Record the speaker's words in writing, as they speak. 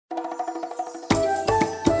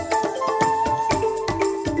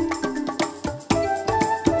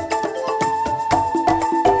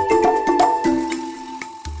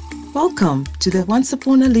Welcome to the Once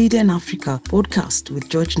Upon a Leader in Africa podcast with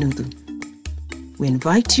George Nuthu. We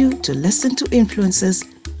invite you to listen to influencers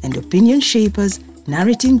and opinion shapers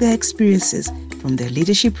narrating their experiences from their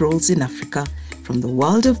leadership roles in Africa, from the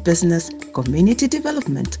world of business, community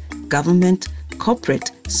development, government,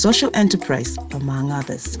 corporate, social enterprise, among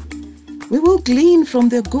others. We will glean from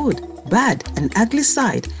their good, bad, and ugly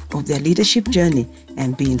side of their leadership journey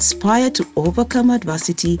and be inspired to overcome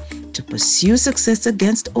adversity, to pursue success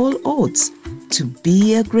against all odds, to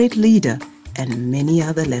be a great leader, and many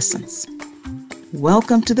other lessons.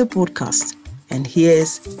 Welcome to the podcast, and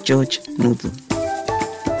here's George Nuthu.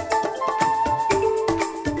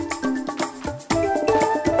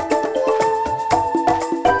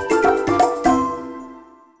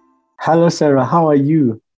 Hello, Serah. How are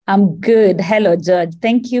you? I'm good. Hello, George.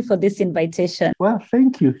 Thank you for this invitation. Well,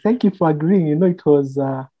 thank you. Thank you for agreeing. It was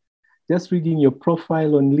just reading your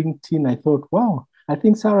profile on LinkedIn. I thought, wow, I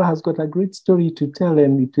think Serah has got a great story to tell,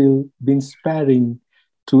 and it will be inspiring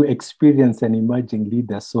to experience an emerging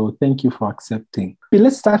leader. So thank you for accepting.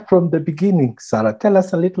 Let's start from the beginning, Serah. Tell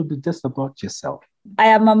us a little bit just about yourself. I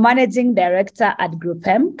am a managing director at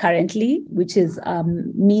GroupM currently, which is a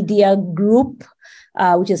media group,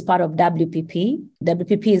 which is part of WPP.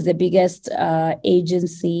 WPP is the biggest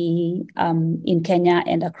agency in Kenya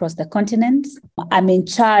and across the continent. I'm in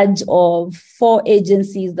charge of 4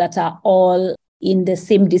 agencies that are all in the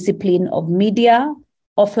same discipline of media,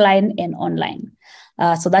 offline and online.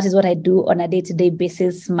 So that is what I do on a day-to-day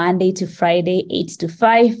basis, Monday to Friday, 8 to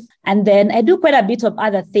 5. And then I do quite a bit of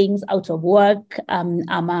other things out of work. I'm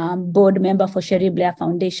a board member for Sherry Blair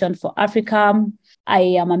Foundation for Africa. I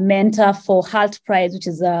am a mentor for Halt Prize, which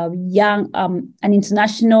is a young, an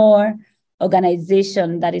international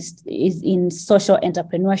organization that is in social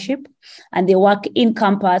entrepreneurship. And they work in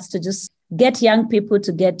campus to just get young people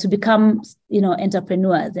to become,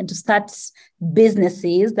 entrepreneurs and to start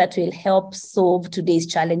businesses that will help solve today's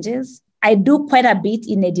challenges. I do quite a bit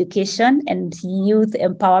in education and youth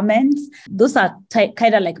empowerment. Those are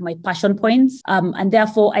kind of like my passion points. And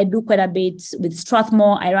therefore, I do quite a bit with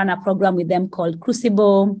Strathmore. I run a program with them called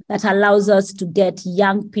Crucible that allows us to get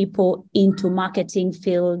young people into marketing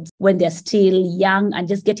fields when they're still young and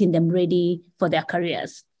just getting them ready for their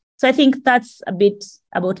careers. So I think that's a bit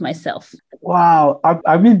about myself. Wow.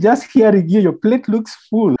 I mean, just hearing you, your plate looks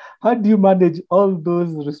full. How do you manage all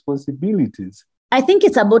those responsibilities? I think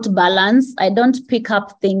it's about balance. I don't pick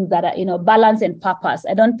up things that are, balance and purpose.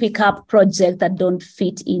 I don't pick up projects that don't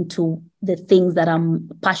fit into the things that I'm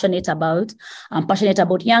passionate about. I'm passionate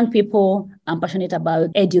about young people. I'm passionate about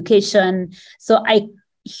education. So I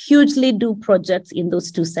hugely do projects in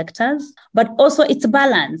those 2 sectors, but also it's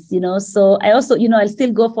balance, So I also, I'll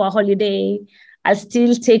still go for a holiday. I'll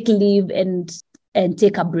still take leave and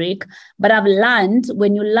take a break. But I've learned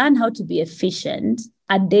when you learn how to be efficient,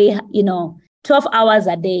 a day, 12 hours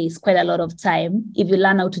a day is quite a lot of time if you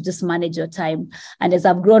learn how to just manage your time. And as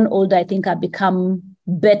I've grown older, I think I've become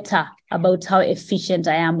better about how efficient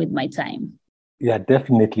I am with my time. Yeah,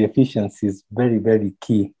 definitely. Efficiency is very, very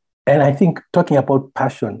key. And I think talking about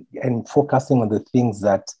passion and focusing on the things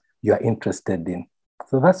that you are interested in.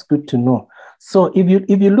 So that's good to know. So if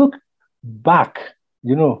you look back,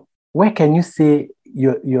 where can you say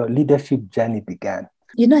your leadership journey began?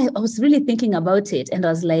 I was really thinking about it and I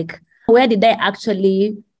was like, where did I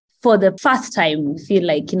actually, for the first time, feel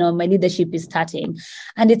like, my leadership is starting?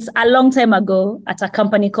 And it's a long time ago at a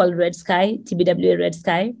company called Red Sky, TBWA Red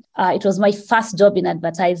Sky. It was my first job in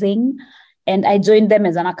advertising. And I joined them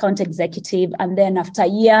as an account executive. And then after a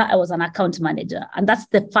year, I was an account manager. And that's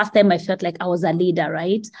the first time I felt like I was a leader,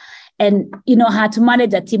 right? And, I had to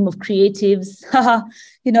manage a team of creatives, to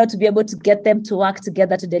be able to get them to work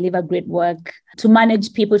together to deliver great work, to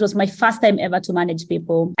manage people. It was my first time ever to manage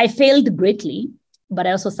people. I failed greatly, but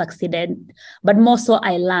I also succeeded. But more so,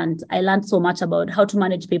 I learned so much about how to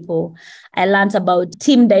manage people. I learned about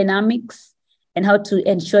team dynamics and how to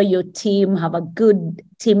ensure your team have a good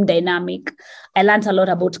team dynamic. I learned a lot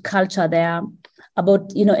about culture there,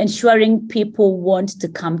 about, ensuring people want to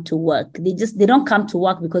come to work. They don't come to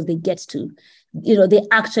work because they get to, they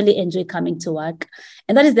actually enjoy coming to work.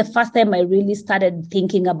 And that is the first time I really started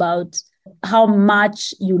thinking about how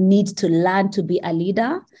much you need to learn to be a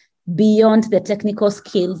leader beyond the technical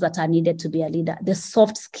skills that are needed to be a leader, the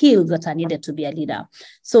soft skills that are needed to be a leader.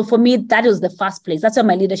 So for me, that was the first place. That's where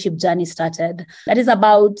my leadership journey started. That is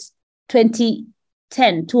about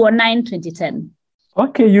 2010.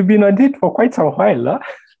 Okay, you've been on it for quite a while, huh?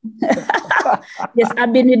 Yes,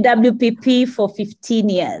 I've been with WPP for 15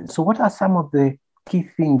 years. So what are some of the key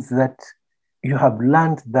things that you have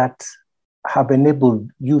learned that have enabled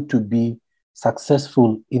you to be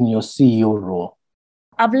successful in your CEO role?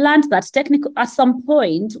 I've learned that at some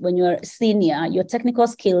point when you're senior, your technical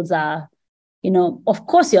skills are, of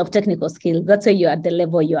course you have technical skills. That's why you're at the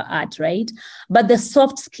level you're at, right? But the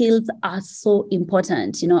soft skills are so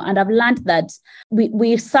important, and I've learned that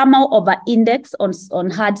we somehow over-index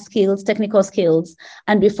on hard skills, technical skills,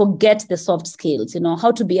 and we forget the soft skills,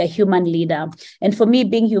 how to be a human leader. And for me,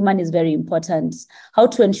 being human is very important. How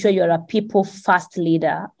to ensure you're a people-first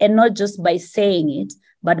leader, and not just by saying it,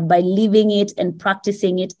 but by living it and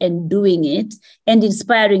practicing it and doing it and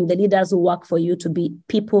inspiring the leaders who work for you to be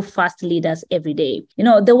people-first leaders every day.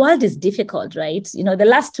 The world is difficult, right? The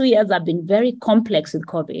last 2 years have been very complex with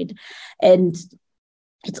COVID. And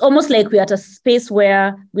it's almost like we're at a space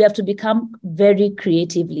where we have to become very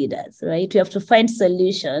creative leaders, right? We have to find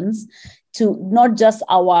solutions to not just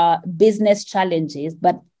our business challenges,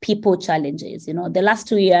 but people challenges. The last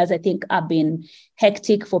 2 years, I think, have been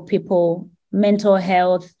hectic for people. Mental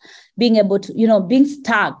health, being able to, being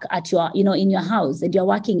stuck at your, in your house and you're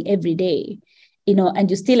working every day, and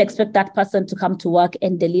you still expect that person to come to work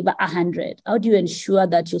and deliver 100. How do you ensure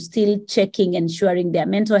that you're still checking, ensuring their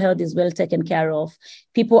mental health is well taken care of?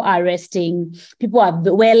 People are resting. People are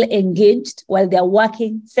well engaged while they're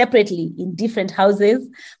working separately in different houses,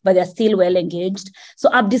 but they're still well engaged. So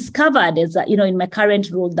I've discovered in my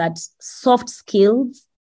current role that soft skills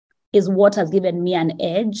is what has given me an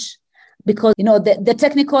edge. Because, the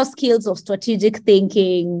technical skills of strategic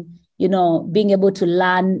thinking, being able to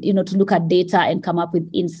learn, to look at data and come up with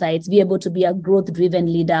insights, be able to be a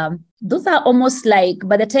growth-driven leader. Those are almost like,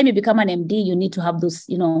 by the time you become an MD, you need to have those,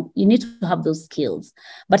 you need to have those skills.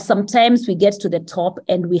 But sometimes we get to the top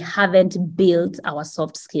and we haven't built our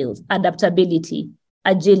soft skills, adaptability,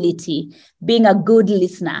 agility, being a good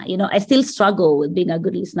listener. I still struggle with being a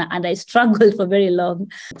good listener, and I struggled for very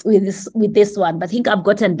long with this one, but I think I've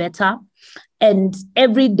gotten better. And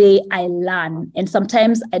every day I learn. And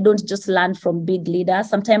sometimes I don't just learn from big leaders.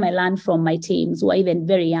 Sometimes I learn from my teams who are even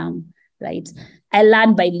very young, right? I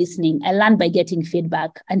learn by listening. I learn by getting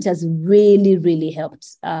feedback, and it has really, really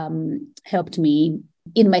helped me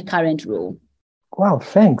in my current role. Wow,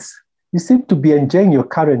 thanks. You seem to be enjoying your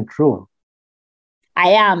current role. I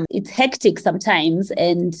am. It's hectic sometimes,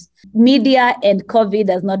 and media and COVID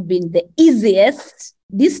has not been the easiest.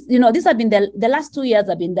 This have been the last 2 years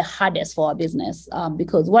have been the hardest for our business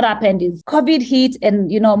because what happened is COVID hit,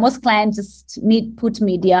 and most clients just put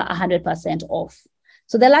media 100% off.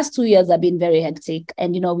 So the last 2 years have been very hectic,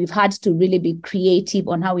 and we've had to really be creative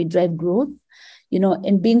on how we drive growth.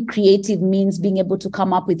 And being creative means being able to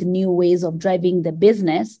come up with new ways of driving the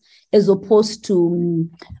business, as opposed to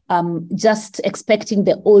just expecting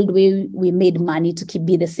the old way we made money to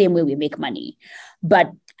be the same way we make money.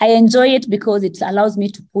 But I enjoy it because it allows me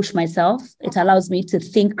to push myself. It allows me to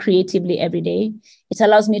think creatively every day. It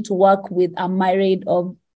allows me to work with a myriad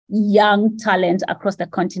of young talent across the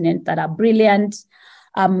continent that are brilliant.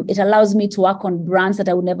 It allows me to work on brands that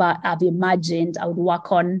I would never have imagined I would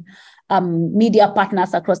work on, media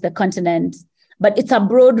partners across the continent. But it's a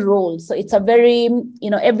broad role. So it's a very,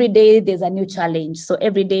 every day there's a new challenge. So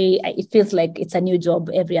every day it feels like it's a new job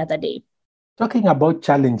every other day. Talking about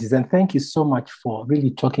challenges, and thank you so much for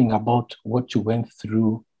really talking about what you went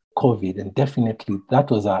through COVID. And definitely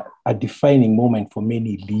that was a defining moment for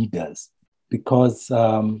many leaders because they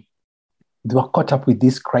were caught up with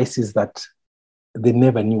this crisis that they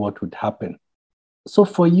never knew what would happen. So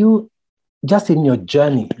for you, just in your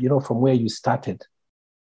journey, from where you started,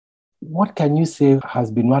 what can you say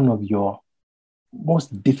has been one of your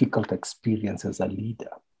most difficult experiences as a leader?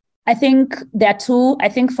 I think there are two. I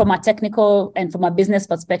think from a technical and from a business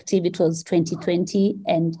perspective, it was 2020.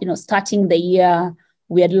 And, starting the year,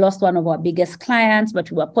 we had lost one of our biggest clients,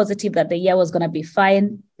 but we were positive that the year was going to be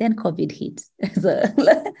fine. Then COVID hit.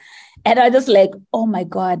 And I was just like, oh my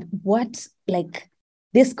God, what?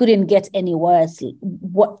 This couldn't get any worse.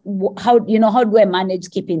 How do I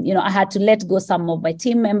manage keeping, I had to let go some of my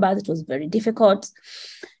team members. It was very difficult.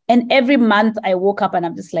 And every month I woke up and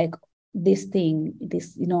I'm just like, how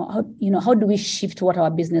do we shift what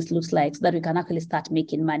our business looks like so that we can actually start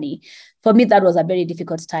making money? For me, that was a very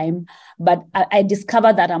difficult time, but I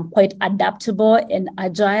discovered that I'm quite adaptable and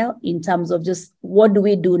agile in terms of just what do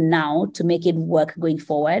we do now to make it work going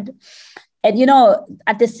forward. And,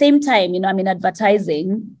 at the same time, I'm in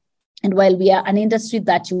advertising. And while we are an industry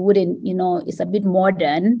that you wouldn't, is a bit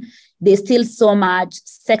modern, there's still so much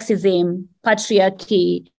sexism,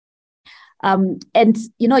 patriarchy. And,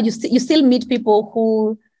 you still meet people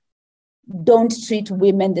who don't treat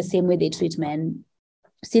women the same way they treat men.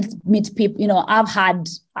 Still meet people, I've had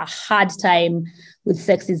a hard time with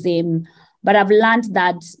sexism. But I've learned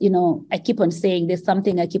that, I keep on saying, there's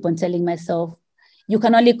something I keep on telling myself. You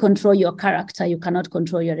can only control your character. You cannot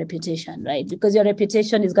control your reputation, right? Because your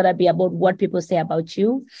reputation is going to be about what people say about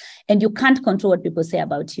you. And you can't control what people say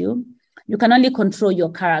about you. You can only control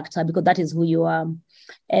your character because that is who you are.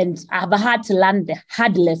 And I've had to learn the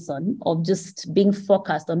hard lesson of just being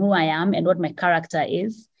focused on who I am and what my character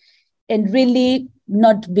is, and really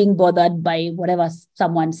not being bothered by whatever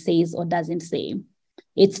someone says or doesn't say.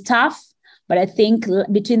 It's tough, but I think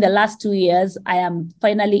between the last 2 years, I am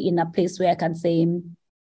finally in a place where I can say, I'm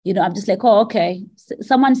just like, oh, okay.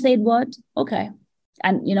 Someone said what? Okay.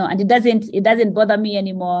 And, and it doesn't bother me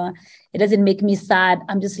anymore. It doesn't make me sad.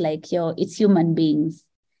 I'm just like, it's human beings.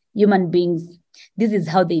 Human beings, this is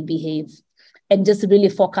how they behave. And just really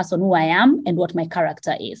focus on who I am and what my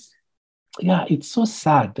character is. Yeah, it's so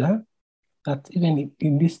sad that even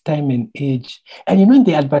in this time and age, and in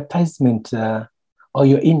the advertisement or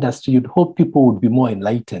your industry, you'd hope people would be more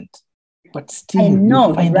enlightened. But still, I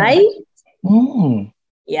know, right?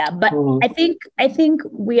 Yeah, but so, I think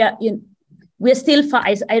we are we're still far.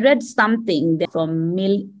 I read something from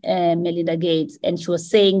Melinda Gates, and she was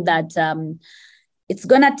saying that it's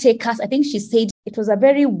gonna take us. I think she said it was a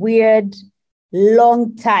very weird,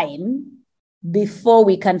 long time before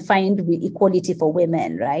we can find equality for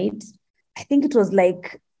women, right? I think it was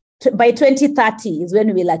like by 2030 is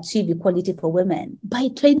when we'll achieve equality for women. By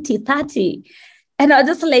 2030. And I was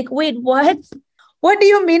just like, wait, what? What do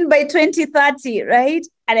you mean by 2030, right?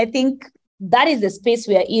 And I think that is the space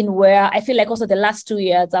we are in, where I feel like also the last 2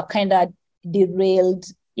 years have kind of derailed,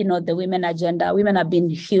 the women agenda. Women have been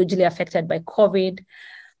hugely affected by COVID.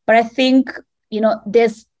 But I think,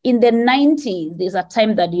 there's in the 90s, there's a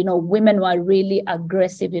time that, women were really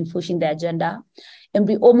aggressive in pushing the agenda. And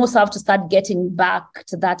we almost have to start getting back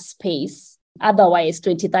to that space. Otherwise,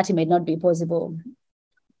 2030 may not be possible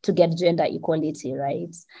to get gender equality,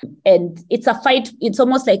 right? And it's a fight. It's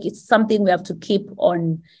almost like it's something we have to keep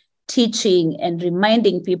on teaching and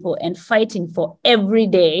reminding people and fighting for every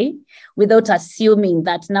day, without assuming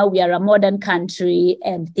that now we are a modern country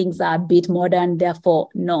and things are a bit modern. Therefore,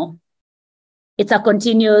 no. It's a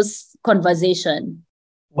continuous conversation.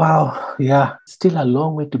 Wow, yeah, still a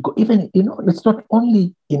long way to go. Even, it's not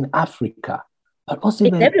only in Africa, but also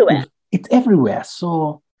it's everywhere. It's everywhere.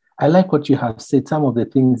 So I like what you have said, some of the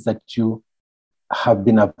things that you have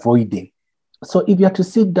been avoiding. So if you are to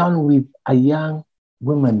sit down with a young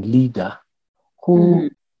woman leader who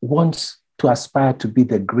wants to aspire to be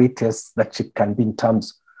the greatest that she can be in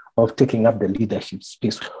terms of taking up the leadership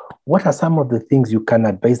space, what are some of the things you can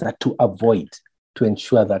advise her to avoid to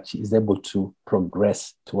ensure that she is able to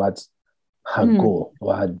progress towards her goal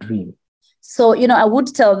or her dream? So, I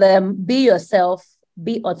would tell them, be yourself,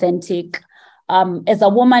 be authentic. As a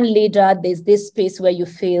woman leader, there's this space where you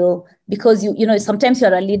feel, because sometimes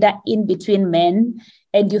you're a leader in between men,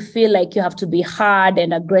 and you feel like you have to be hard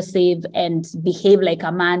and aggressive and behave like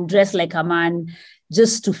a man, dress like a man,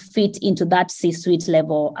 just to fit into that C-suite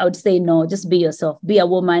level. I would say, no, just be yourself, be a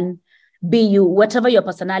woman, be you, whatever your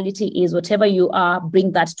personality is, whatever you are,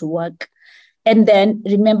 bring that to work. And then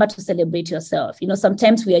remember to celebrate yourself.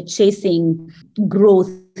 Sometimes we are chasing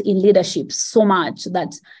growth in leadership so much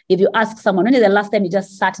that if you ask someone, when is the last time you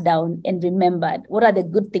just sat down and remembered what are the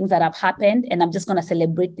good things that have happened, and I'm just going to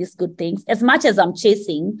celebrate these good things as much as I'm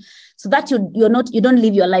chasing, so that you don't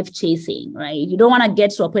live your life chasing, right? You don't want to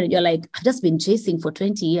get to a point that you're like, I've just been chasing for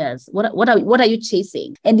 20 years. What are you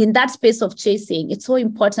chasing? And in that space of chasing, it's so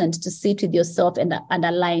important to sit with yourself and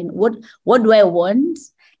align. What do I want?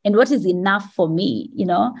 And what is enough for me?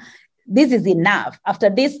 This is enough. After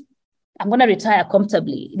this, I'm going to retire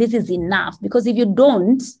comfortably. This is enough. Because if you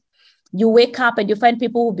don't, you wake up and you find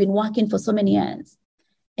people who've been working for so many years.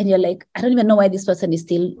 And you're like, I don't even know why this person is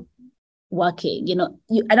still working.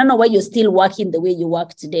 I don't know why you're still working the way you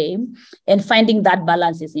work today. And finding that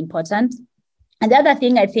balance is important. And the other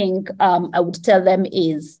thing I think I would tell them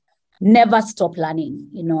is, never stop learning,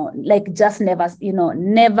 just never,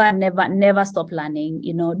 never stop learning.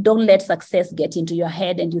 Don't let success get into your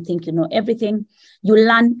head and you think you know everything. You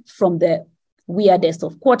learn from the weirdest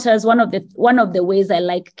of quarters. One of the ways I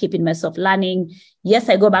like keeping myself learning. Yes,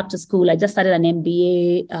 I go back to school. I just started an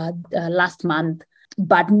MBA last month,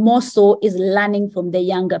 but more so is learning from the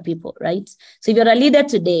younger people, right? So if you're a leader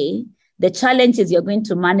today, the challenge is you're going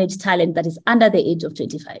to manage talent that is under the age of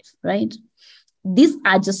 25, right? These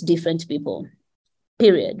are just different people,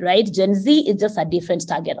 period, right? Gen Z is just a different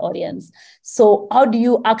target audience. So how do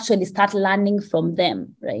you actually start learning from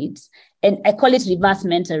them, right? And I call it reverse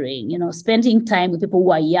mentoring, spending time with people who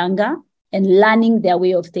are younger and learning their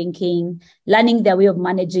way of thinking, learning their way of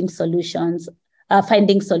managing solutions,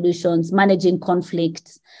 finding solutions, managing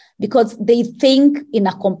conflicts, because they think in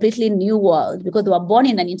a completely new world, because they were born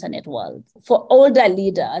in an internet world. For older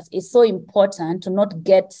leaders, it's so important to not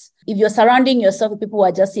get, if you're surrounding yourself with people who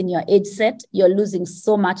are just in your age set, you're losing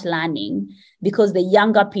so much learning, because the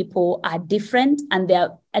younger people are different, and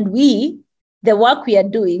the work we are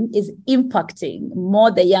doing is impacting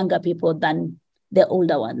more the younger people than the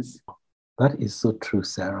older ones. That is so true,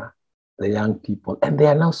 Serah. The young people, and there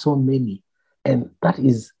are now so many, and that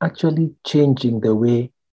is actually changing the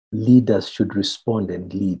way leaders should respond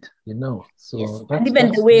and lead, So yes. And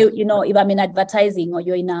even the way, if I'm in advertising or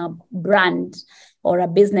you're in a brand or a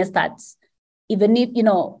business, that's, even if,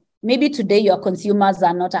 maybe today your consumers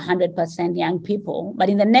are not 100% young people, but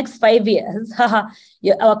in the next 5 years,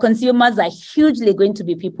 our consumers are hugely going to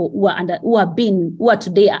be people who are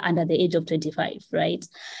today under the age of 25, right?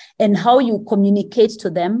 And how you communicate to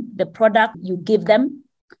them, the product you give them,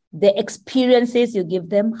 the experiences you give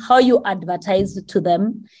them, how you advertise to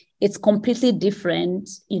them, it's completely different,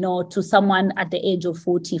 to someone at the age of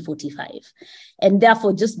 40, 45. And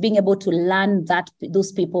therefore, just being able to learn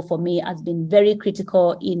those people for me has been very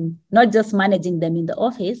critical in not just managing them in the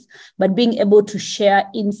office, but being able to share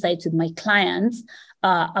insights with my clients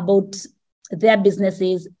about their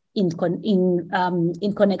businesses in connection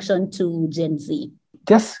to Gen Z.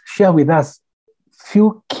 Just share with us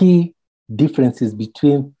few key differences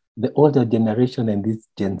between the older generation and this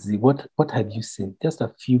Gen Z. What have you seen? Just a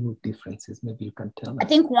few differences, maybe you can tell us. I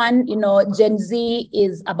think one, Gen Z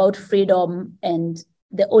is about freedom, and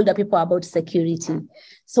the older people are about security.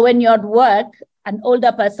 So when you're at work, an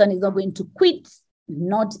older person is not going to quit,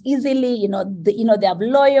 not easily, they're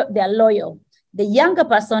loyal. The younger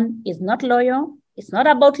person is not loyal. It's not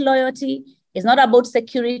about loyalty. It's not about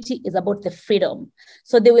security, it's about the freedom.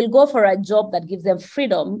 So they will go for a job that gives them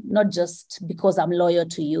freedom, not just because I'm loyal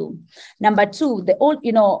to you. Number two,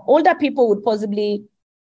 older people would possibly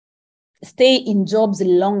stay in jobs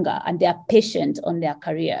longer, and they are patient on their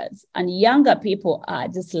careers. And younger people are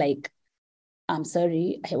just like, I'm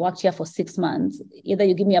sorry, I worked here for 6 months. Either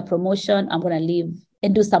you give me a promotion, I'm going to leave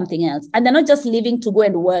and do something else. And they're not just leaving to go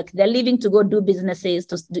and work. They're leaving to go do businesses.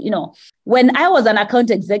 When I was an account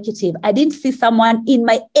executive, I didn't see someone in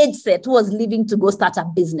my age set who was leaving to go start a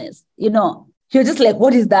business. You're just like,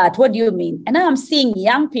 what is that? What do you mean? And now I'm seeing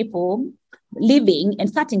young people leaving and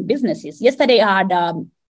starting businesses. Yesterday, I had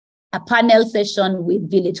a panel session with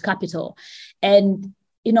Village Capital. And,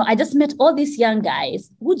 I just met all these young guys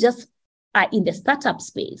who just are in the startup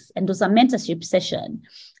space. And there was a mentorship session.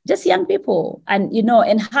 Just young people. And,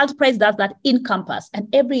 and Halt Price does that in campus. And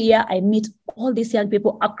every year I meet all these young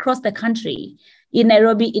people across the country, in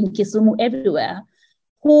Nairobi, in Kisumu, everywhere,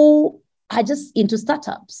 who are just into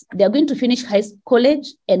startups. They're going to finish college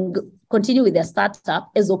and continue with their startup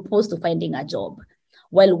as opposed to finding a job.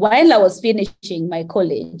 While I was finishing my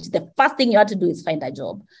college, the first thing you have to do is find a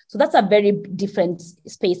job. So that's a very different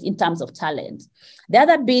space in terms of talent. The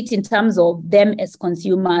other bit in terms of them as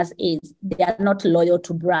consumers is they are not loyal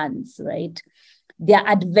to brands, right? They are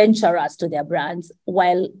adventurous to their brands,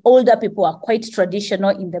 while older people are quite traditional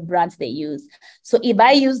in the brands they use. So if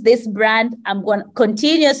I use this brand, I'm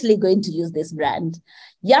continuously going to use this brand.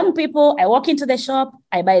 Young people, I walk into the shop,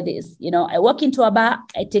 I buy this. I walk into a bar,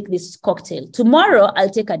 I take this cocktail. Tomorrow,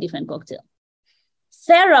 I'll take a different cocktail.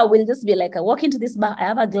 Serah will just be like, I walk into this bar, I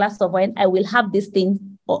have a glass of wine, I will have this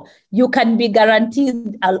thing. You can be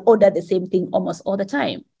guaranteed I'll order the same thing almost all the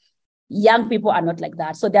time. Young people are not like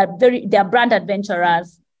that. So they're brand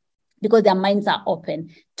adventurers because their minds are open.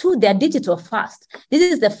 Two, they're digital first. This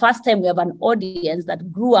is the first time we have an audience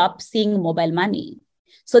that grew up seeing mobile money.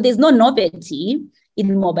 So there's no novelty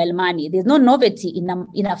in mobile money. There's no novelty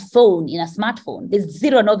in a phone, in a smartphone. There's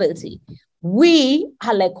zero novelty. We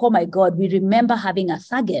are like, oh my God, we remember having a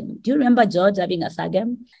Sagem. Do you remember George having a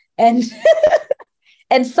Sagem? And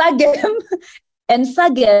Sagem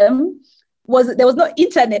there was no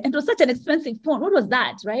internet, and it was such an expensive phone. What was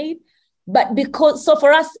that, right? But so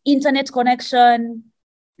for us, internet connection,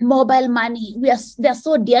 mobile money, they're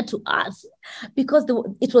so dear to us because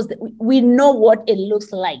we know what it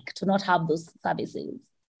looks like to not have those services.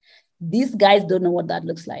 These guys don't know what that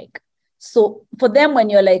looks like. So for them, when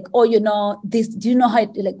you're like, this, do you know how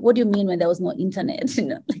what do you mean when there was no internet?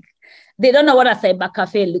 They don't know what a cyber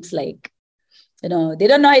cafe looks like. They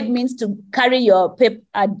don't know how it means to carry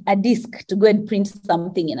a disk to go and print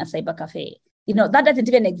something in a cyber cafe. That doesn't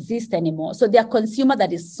even exist anymore. So they're a consumer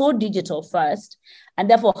that is so digital first. And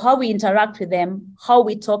therefore, how we interact with them, how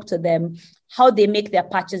we talk to them, how they make their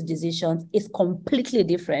purchase decisions is completely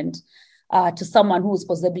different to someone who is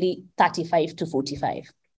possibly 35 to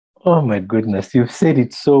 45. Oh my goodness, you've said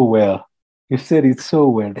it so well. You said it so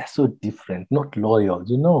well. They're so different, not loyal,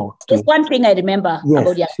 There's one thing I remember yes,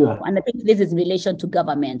 about young sure. people, and I think this is in relation to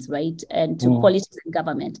government, right? And to politics and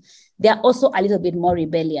government. They're also a little bit more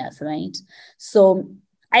rebellious, right? So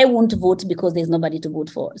I won't vote because there's nobody to vote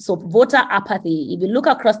for. So voter apathy, if you look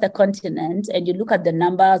across the continent and you look at the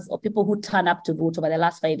numbers of people who turn up to vote over the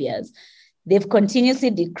last 5 years, they've continuously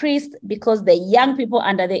decreased because the young people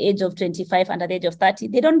under the age of 25, under the age of 30,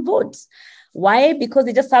 they don't vote. Why? Because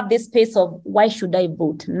they just have this space of, why should I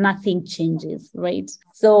vote? Nothing changes, right?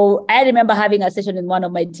 So I remember having a session with one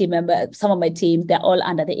of my team members, some of my team, they're all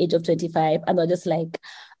under the age of 25. And they're just like,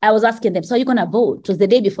 I was asking them, so are you going to vote? It was the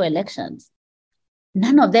day before elections.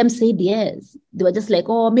 None of them said yes. They were just like,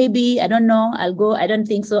 oh, maybe, I don't know, I'll go. I don't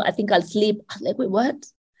think so. I think I'll sleep. I was like, wait, what?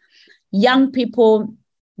 Young people,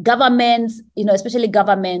 governments, especially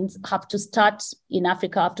governments have to start in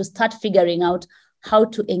Africa, have to start figuring out how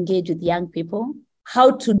to engage with young people,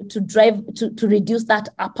 how to drive, to reduce that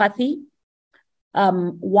apathy.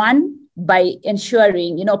 One, by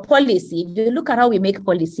ensuring, policy. If you look at how we make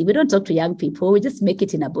policy, we don't talk to young people, we just make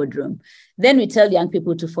it in a boardroom. Then we tell young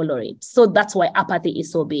people to follow it. So that's why apathy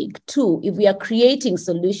is so big. Two, if we are creating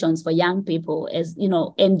solutions for young people as,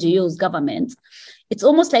 NGOs, governments, it's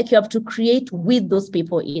almost like you have to create with those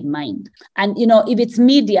people in mind. And, if it's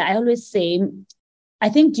media, I always say, I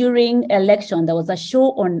think during election, there was a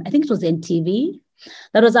show on, I think it was NTV,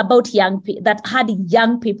 that was about young people, that had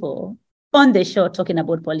young people on the show talking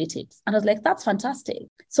about politics. And I was like, that's fantastic.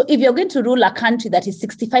 So if you're going to rule a country that is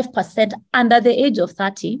 65% under the age of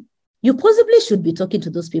 30, you possibly should be talking to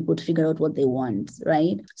those people to figure out what they want,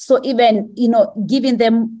 right? So even, giving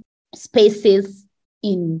them spaces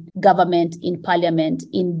in government, in parliament,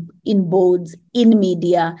 in boards, in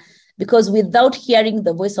media, because without hearing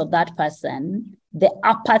the voice of that person, the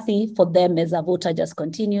apathy for them as a voter just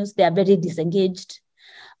continues. They are very disengaged.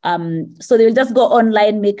 So they will just go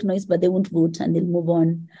online, make noise, but they won't vote and they'll move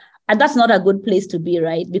on. And that's not a good place to be,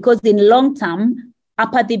 right? Because in long term,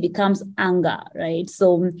 apathy becomes anger, right?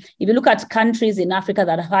 So if you look at countries in Africa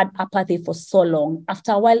that have had apathy for so long,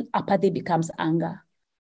 after a while, apathy becomes anger.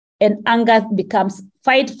 And anger becomes,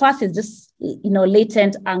 first is just,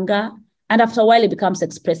 latent anger. And after a while, it becomes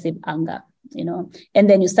expressive anger, and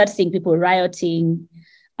then you start seeing people rioting,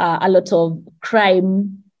 a lot of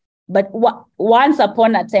crime. But once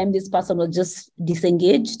upon a time, this person was just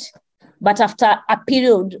disengaged. But after a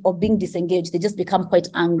period of being disengaged, they just become quite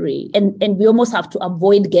angry. And we almost have to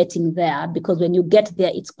avoid getting there, because when you get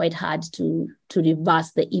there, it's quite hard to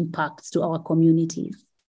reverse the impacts to our communities.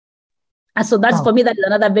 And so that's, for me, that is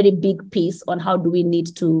another very big piece on how do we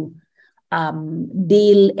need to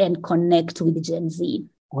deal and connect with Gen Z.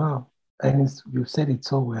 Wow. And you said it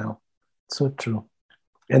so well. So true.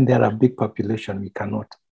 And they're a big population. We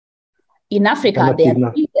cannot. In Africa, they are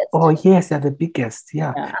the biggest. Oh, yes, they're the biggest.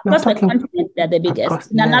 Yeah. Across the continent, they're the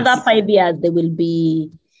biggest. In another 5 years, they will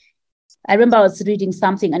be. I remember I was reading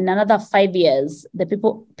something. In another 5 years, the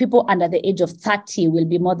people under the age of 30 will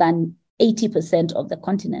be more than 80% of the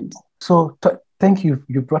continent. So thank you.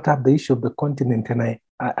 You brought up the issue of the continent, and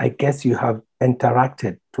I guess you have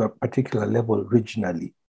interacted to a particular level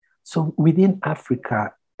regionally. So within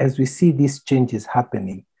Africa, as we see these changes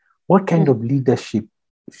happening, what kind of leadership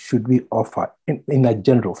should we offer in a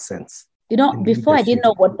general sense? Before I didn't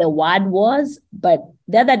know what the word was, but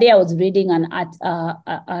the other day I was reading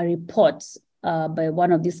a report by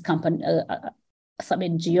one of these companies, some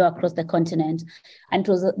NGO across the continent. And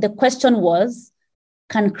the question was,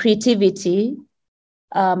 can creativity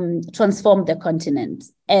transform the continent?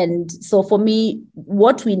 And so for me,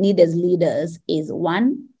 what we need as leaders is,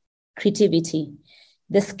 one, creativity,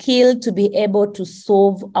 the skill to be able to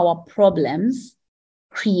solve our problems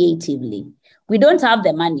creatively. We don't have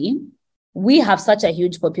the money. We have such a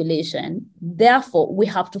huge population. Therefore, we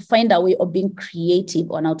have to find a way of being creative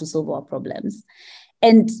on how to solve our problems.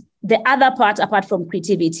 And the other part, apart from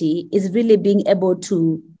creativity, is really being able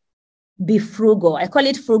to be frugal. I call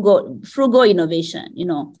it frugal innovation,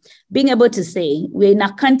 being able to say, we're in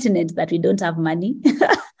a continent that we don't have money.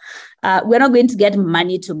 We're not going to get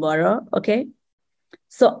money tomorrow, okay?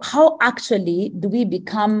 So how actually do we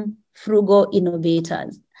become frugal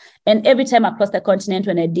innovators? And every time across the continent,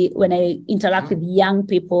 when I interact with young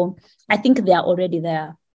people, I think they are already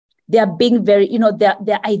there. They are being very,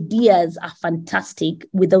 their ideas are fantastic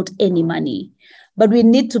without any money. But we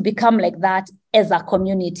need to become like that as a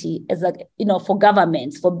community, for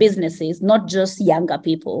governments, for businesses, not just younger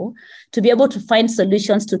people, to be able to find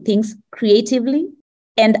solutions to things creatively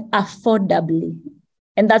and affordably.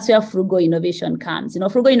 And that's where frugal innovation comes.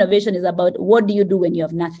 Frugal innovation is about, what do you do when you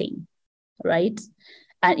have nothing, right?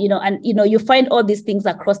 And, you find all these things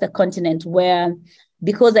across the continent where,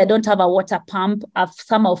 because I don't have a water pump, I've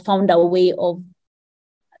somehow found a way of,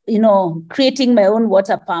 creating my own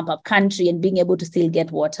water pump up country and being able to still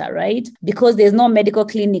get water, right? Because there's no medical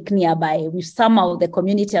clinic nearby. Somehow the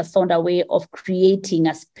community has found a way of creating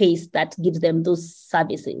a space that gives them those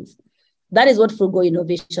services. That is what Frugal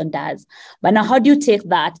Innovation does. But now, how do you take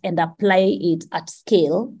that and apply it at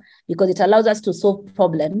scale? Because it allows us to solve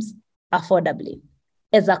problems affordably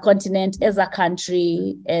as a continent, as a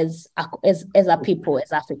country, as a people,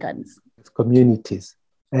 as Africans. As communities.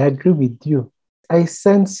 I agree with you. I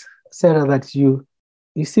sense, Serah, that you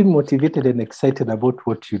seem motivated and excited about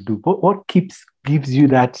what you do. What gives you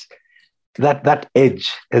that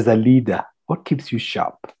edge as a leader? What keeps you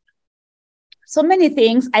sharp? So many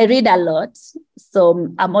things. I read a lot.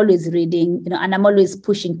 So I'm always reading, and I'm always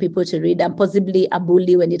pushing people to read. I'm possibly a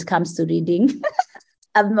bully when it comes to reading.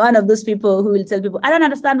 I'm one of those people who will tell people, I don't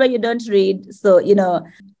understand why you don't read. So,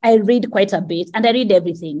 I read quite a bit and I read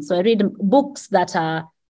everything. So I read books that are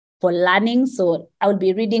for learning. So I will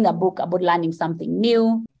be reading a book about learning something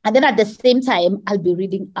new. And then at the same time, I'll be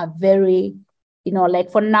reading a very,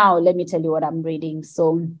 like for now, let me tell you what I'm reading.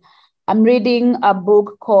 So I'm reading a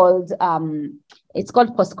book called, it's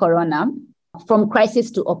called Post-Corona, From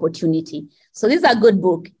Crisis to Opportunity. So this is a good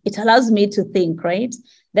book. It allows me to think, right?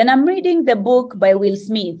 Then I'm reading the book by Will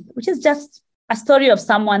Smith, which is just a story of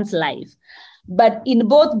someone's life. But in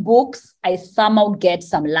both books, I somehow get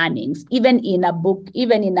some learnings. Even in a book,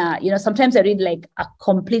 sometimes I read like a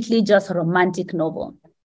completely just romantic novel.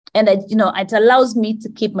 And, it allows me to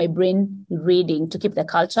keep my brain reading, to keep the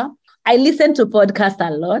culture. I listen to podcasts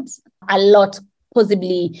a lot.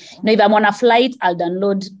 Possibly, if I'm on a flight,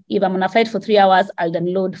 if I'm on a flight for 3 hours, I'll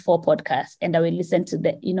download 4 podcasts and I will listen to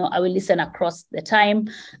I will listen across the time.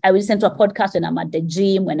 I will listen to a podcast when I'm at the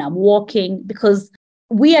gym, when I'm walking, because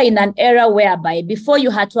we are in an era whereby before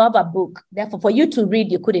you had to have a book. Therefore, for you to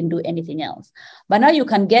read, you couldn't do anything else. But now you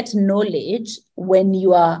can get knowledge when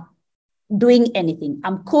you are doing anything.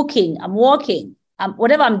 I'm cooking, I'm walking.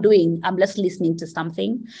 Whatever I'm doing, I'm just listening to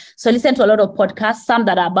something. So I listen to a lot of podcasts, some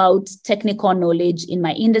that are about technical knowledge in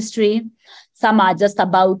my industry. Some are just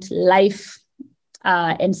about life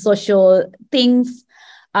and social things.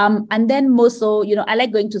 And then more so, I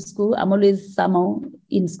like going to school. I'm always somehow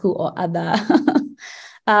in school or other.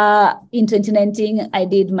 In 2019, I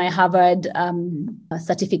did my Harvard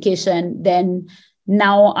certification. Then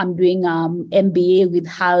now I'm doing MBA with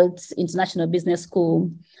HALT International Business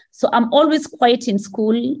School. So I'm always quite in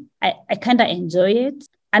school. I kind of enjoy it.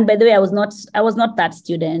 And by the way, I was not that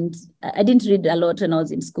student. I didn't read a lot when I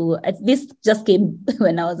was in school. This just came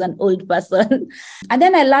when I was an old person. And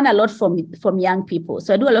then I learn a lot from young people.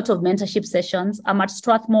 So I do a lot of mentorship sessions. I'm at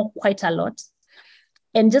Strathmore quite a lot.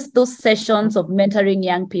 And just those sessions of mentoring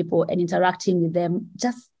young people and interacting with them,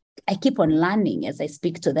 I keep on learning as I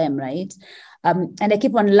speak to them, right? And I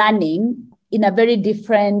keep on learning in a very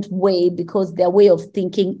different way because their way of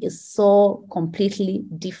thinking is so completely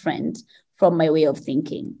different from my way of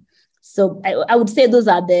thinking. So I would say those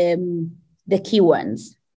are the key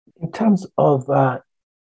ones. In terms of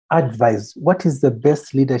advice, what is the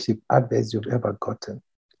best leadership advice you've ever gotten?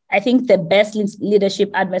 I think the best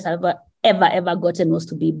leadership advice I've ever gotten was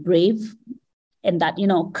to be brave and that,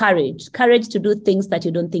 courage to do things that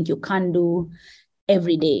you don't think you can do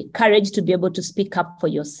every day, courage to be able to speak up for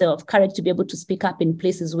yourself, courage to be able to speak up in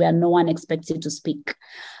places where no one expects you to speak,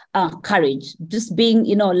 courage, just being,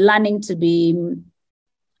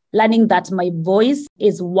 learning that my voice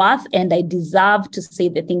is worth and I deserve to say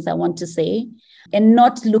the things I want to say and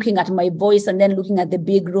not looking at my voice and then looking at the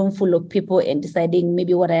big room full of people and deciding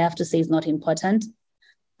maybe what I have to say is not important.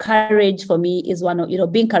 Courage for me is one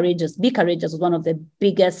of, being courageous. Be courageous is one of the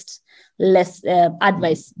biggest best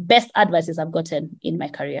advices I've gotten in my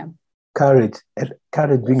career. Courage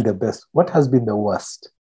being the best. What has been the worst?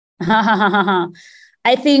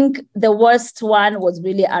 I think the worst one was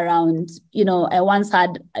really around, I once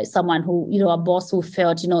had someone who, a boss who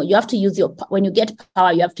felt, you have to use when you get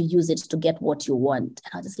power, you have to use it to get what you want.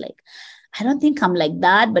 And I was just like, I don't think I'm like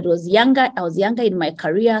that, but I was younger in my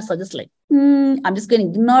career. So just like, I'm just going to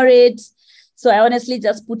ignore it. So I honestly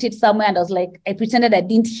just put it somewhere and I was like, I pretended I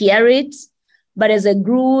didn't hear it. But as I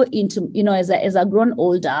grew into, as I grown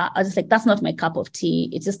older, I was just like, that's not my cup of tea.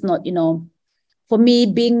 It's just not, for me,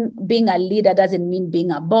 being a leader doesn't mean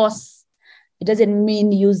being a boss. It doesn't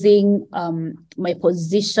mean using my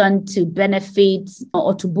position to benefit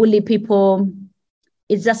or to bully people.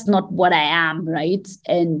 It's just not what I am, right?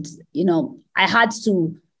 And, I had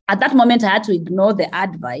to At that moment, I had to ignore the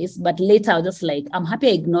advice, but later I was just like, I'm happy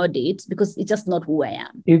I ignored it because it's just not who I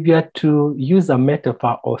am. If you had to use a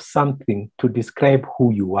metaphor or something to describe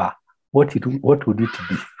who you are, what would it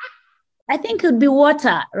be? I think it would be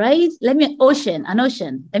water, right? An ocean.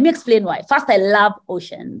 Let me explain why. First, I love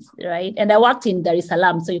oceans, right? And I worked in Dar es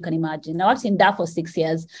Salaam, so you can imagine. I worked in Dar for 6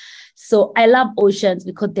 years. So I love oceans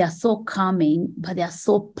because they are so calming, but they are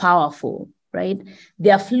so powerful, right?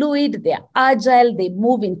 They are fluid, they are agile, they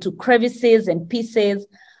move into crevices and pieces,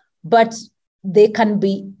 but they can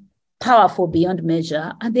be powerful beyond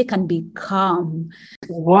measure and they can be calm.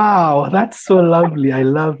 Wow, that's so lovely. I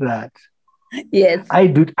love that. Yes.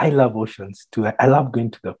 I love oceans too. I love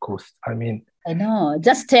going to the coast. I mean, I know,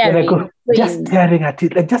 just staring. Just staring at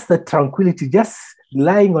it, like just the tranquility, just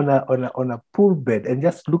lying on a pool bed and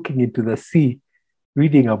just looking into the sea,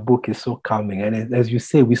 reading a book is so calming. And as you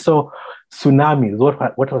say, we saw tsunamis,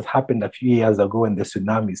 what has happened a few years ago when the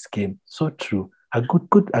tsunamis came. So true. A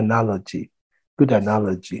good analogy. Good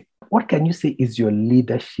analogy. What can you say is your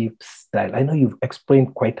leadership style? I know you've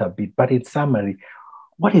explained quite a bit, but in summary,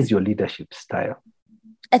 what is your leadership style?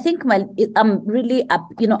 I think I'm really,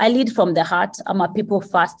 I lead from the heart. I'm a people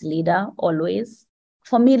first leader always.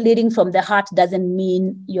 For me, leading from the heart doesn't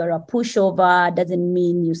mean you're a pushover, doesn't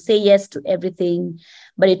mean you say yes to everything,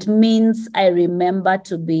 but it means I remember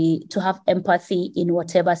to have empathy in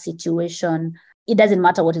whatever situation. It doesn't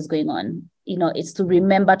matter what is going on. It's to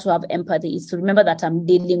remember to have empathy. It's to remember that I'm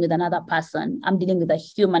dealing with another person. I'm dealing with a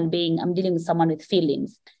human being. I'm dealing with someone with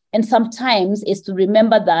feelings. And sometimes it's to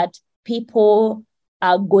remember that people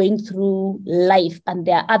are going through life and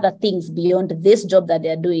there are other things beyond this job that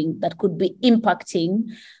they're doing that could be impacting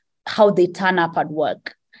how they turn up at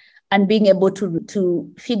work, and being able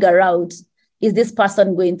to figure out, is this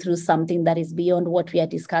person going through something that is beyond what we are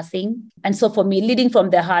discussing? And so for me, leading from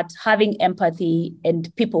the heart, having empathy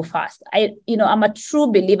and people first, I'm a true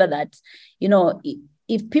believer that,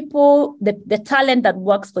 if people, the talent that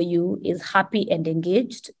works for you is happy and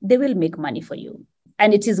engaged, they will make money for you.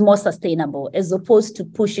 And it is more sustainable as opposed to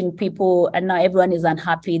pushing people and now everyone is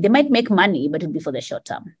unhappy. They might make money, but it'll be for the short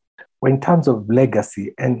term. Well, in terms of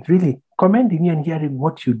legacy and really commending you and hearing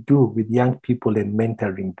what you do with young people and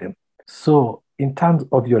mentoring them. So in terms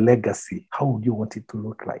of your legacy, how would you want it to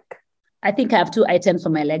look like? I think I have 2 items for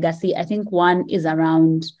my legacy. I think one is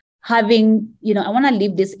around having, I want to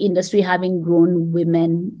leave this industry having grown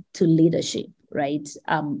women to leadership, right?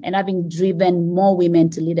 And having driven more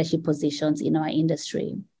women to leadership positions in our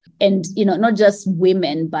industry. And, not just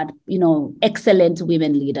women, but, excellent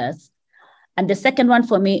women leaders. And the second one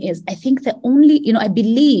for me is, I think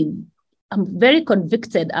I'm very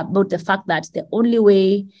convicted about the fact that the only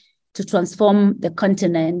way to transform the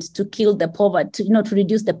continent, to kill the poverty, to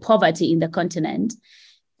reduce the poverty in the continent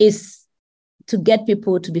is to get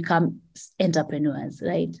people to become entrepreneurs,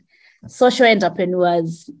 right? Social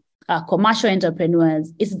entrepreneurs, commercial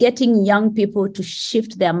entrepreneurs. It's getting young people to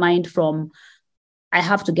shift their mind from, I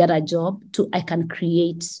have to get a job, to I can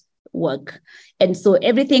create work. And so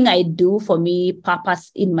everything I do, for me,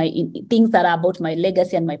 purpose in things that are about my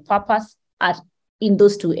legacy and my purpose are in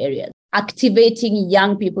those 2 areas. Activating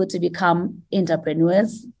young people to become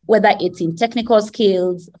entrepreneurs, whether it's in technical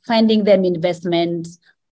skills, finding them investment.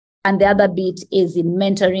 And the other bit is in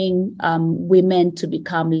mentoring women to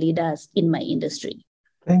become leaders in my industry.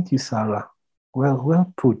 Thank you, Serah.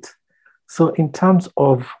 Well put. So in terms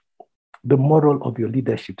of the moral of your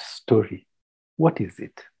leadership story, what is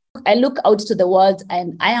it? I look out to the world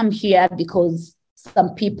and I am here because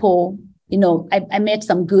some people, I met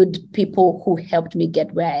some good people who helped me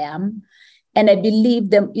get where I am. And I believe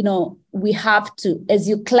them, we have to, as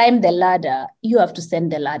you climb the ladder, you have to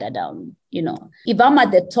send the ladder down. If I'm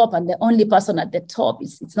at the top and the only person at the top,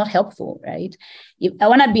 it's not helpful, right? If I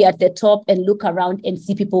want to be at the top and look around and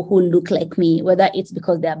see people who look like me, whether it's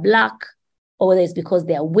because they're Black or whether it's because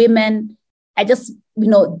they're women, I just,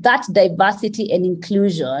 that diversity and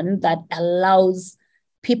inclusion that allows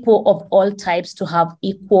people of all types to have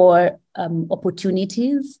equal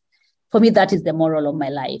opportunities. For me, that is the moral of my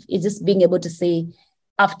life. It's just being able to say,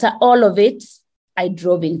 after all of it, I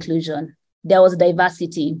drove inclusion. There was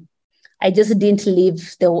diversity. I just didn't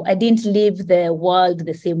leave the world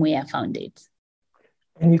the same way I found it.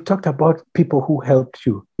 And you talked about people who helped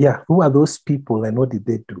you. Yeah, who are those people and what did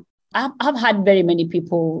they do? I've had very many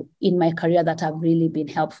people in my career that have really been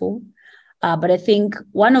helpful. But I think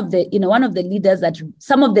some of the leaders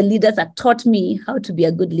that taught me how to be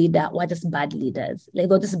a good leader were just bad leaders, like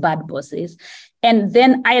just bad bosses. And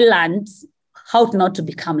then I learned how not to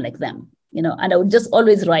become like them. and I would just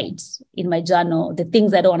always write in my journal the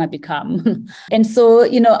things I don't want to become. And so,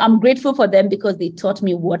 I'm grateful for them because they taught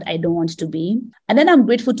me what I don't want to be. And then I'm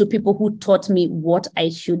grateful to people who taught me what I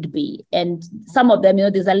should be. And some of them,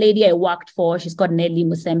 there's a lady I worked for, she's called Nelly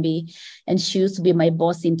Musembi, and she used to be my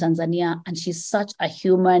boss in Tanzania. And she's such a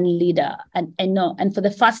human leader. And I know, and for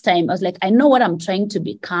the first time, I was like, I know what I'm trying to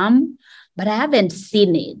become, but I haven't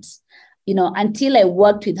seen it, until I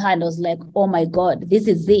worked with her and I was like, oh my God, this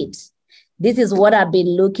is it. This is what I've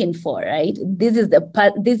been looking for, right? This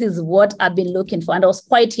is what I've been looking for. And I was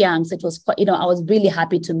quite young. So it was, I was really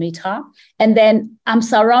happy to meet her. And then I'm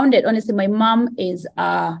surrounded. Honestly, my mom is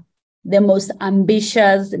the most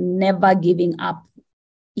ambitious, never giving up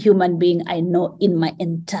human being I know in my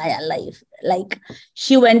entire life. Like,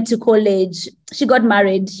 she went to college. She got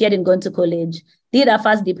married. She hadn't gone to college. Did her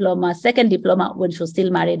first diploma, second diploma when she was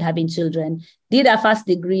still married, having children, did her first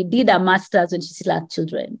degree, did her master's when she still had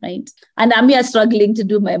children, right? And I'm here struggling to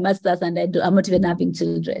do my master's and I'm not even having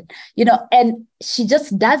children, and she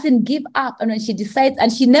just doesn't give up. And when she decides,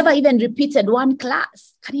 and she never even repeated one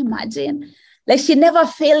class. Can you imagine? Like, she never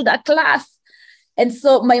failed a class. And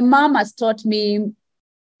so my mom has taught me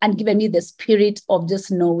and given me the spirit of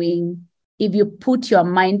just knowing, if you put your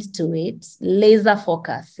mind to it, laser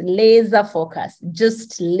focus,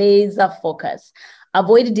 just laser focus.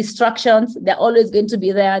 Avoid distractions. They're always going to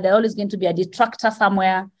be there. They're always going to be a detractor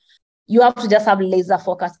somewhere. You have to just have laser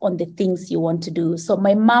focus on the things you want to do. So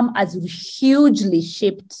my mom has hugely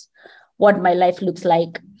shaped what my life looks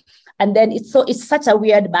like. And then it's such a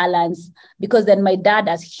weird balance, because then my dad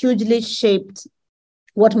has hugely shaped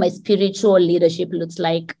what my spiritual leadership looks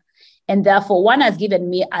like. And therefore, one has given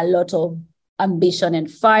me a lot of ambition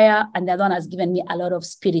and fire, and the other one has given me a lot of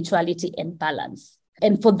spirituality and balance.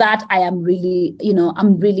 And for that, I am really,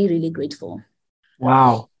 I'm really, really grateful.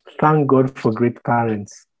 Wow. Thank God for great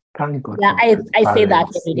parents. Thank God. Yeah, I say that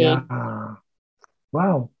every day. Yeah.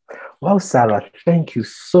 Wow. Wow, Serah, thank you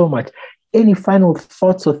so much. Any final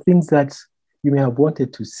thoughts or things that you may have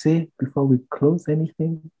wanted to say before we close?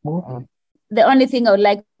 Anything more? The only thing I would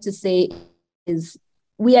like to say is,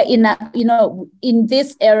 we are in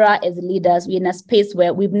this era as leaders, we're in a space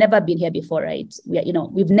where we've never been here before, right?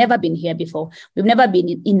 We've never been here before. We've never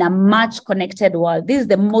been in a much connected world. This is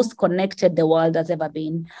the most connected the world has ever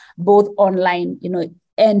been, both online,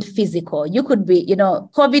 and physical. You could be,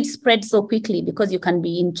 COVID spread so quickly because you can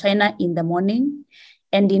be in China in the morning,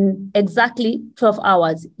 and in exactly 12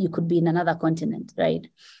 hours, you could be in another continent, right?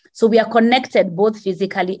 So we are connected both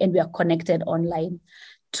physically and we are connected online.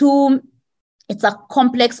 It's a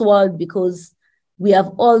complex world because we have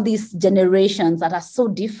all these generations that are so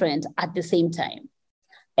different at the same time.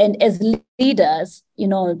 And as leaders,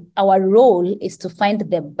 our role is to find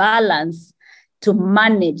the balance to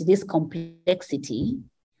manage this complexity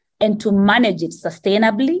and to manage it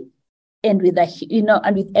sustainably and with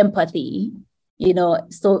and with empathy.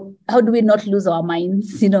 So how do we not lose our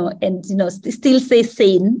minds, and still stay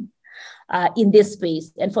sane in this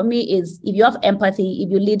space? And for me, is if you have empathy,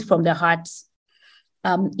 if you lead from the heart,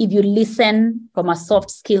 if you listen from a soft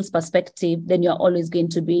skills perspective, then you're always going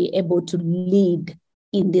to be able to lead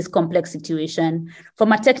in this complex situation.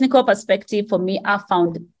 From a technical perspective, for me, I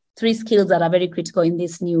found 3 skills that are very critical in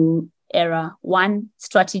this new era. 1,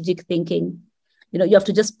 strategic thinking. You have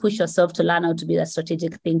to just push yourself to learn how to be a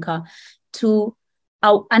strategic thinker. 2,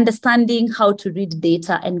 understanding how to read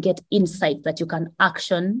data and get insight that you can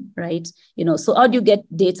action, right? So how do you get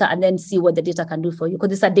data and then see what the data can do for you?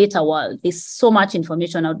 Because it's a data world. There's so much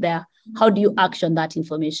information out there. How do you action that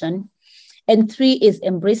information? And 3 is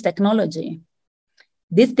embrace technology.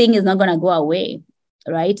 This thing is not going to go away,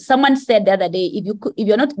 right? Someone said the other day, if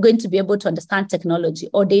you're not going to be able to understand technology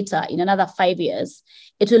or data in another 5 years,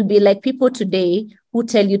 it will be like people today who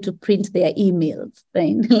tell you to print their emails,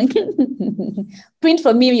 right? Print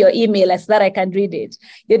for me your email so that I can read it.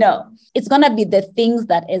 It's going to be the things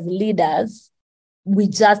that as leaders, we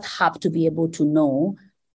just have to be able to know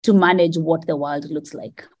to manage what the world looks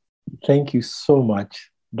like. Thank you so much.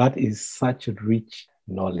 That is such rich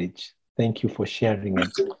knowledge. Thank you for sharing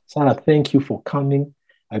it. Serah, thank you for coming.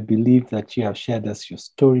 I believe that you have shared us your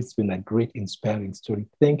story. It's been a great, inspiring story.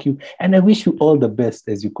 Thank you. And I wish you all the best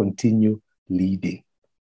as you continue leading.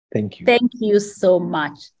 Thank you. Thank you so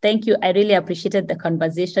much. Thank you. I really appreciated the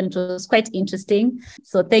conversation. It was quite interesting.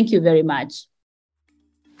 So thank you very much.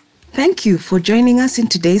 Thank you for joining us in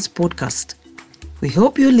today's podcast. We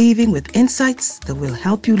hope you're leaving with insights that will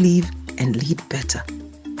help you live and lead better.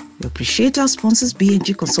 We appreciate our sponsors,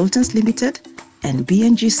 BNG Consultants Limited and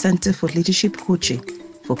BNG Center for Leadership Coaching,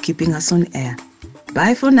 for keeping us on air.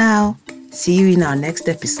 Bye for now. See you in our next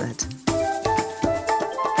episode.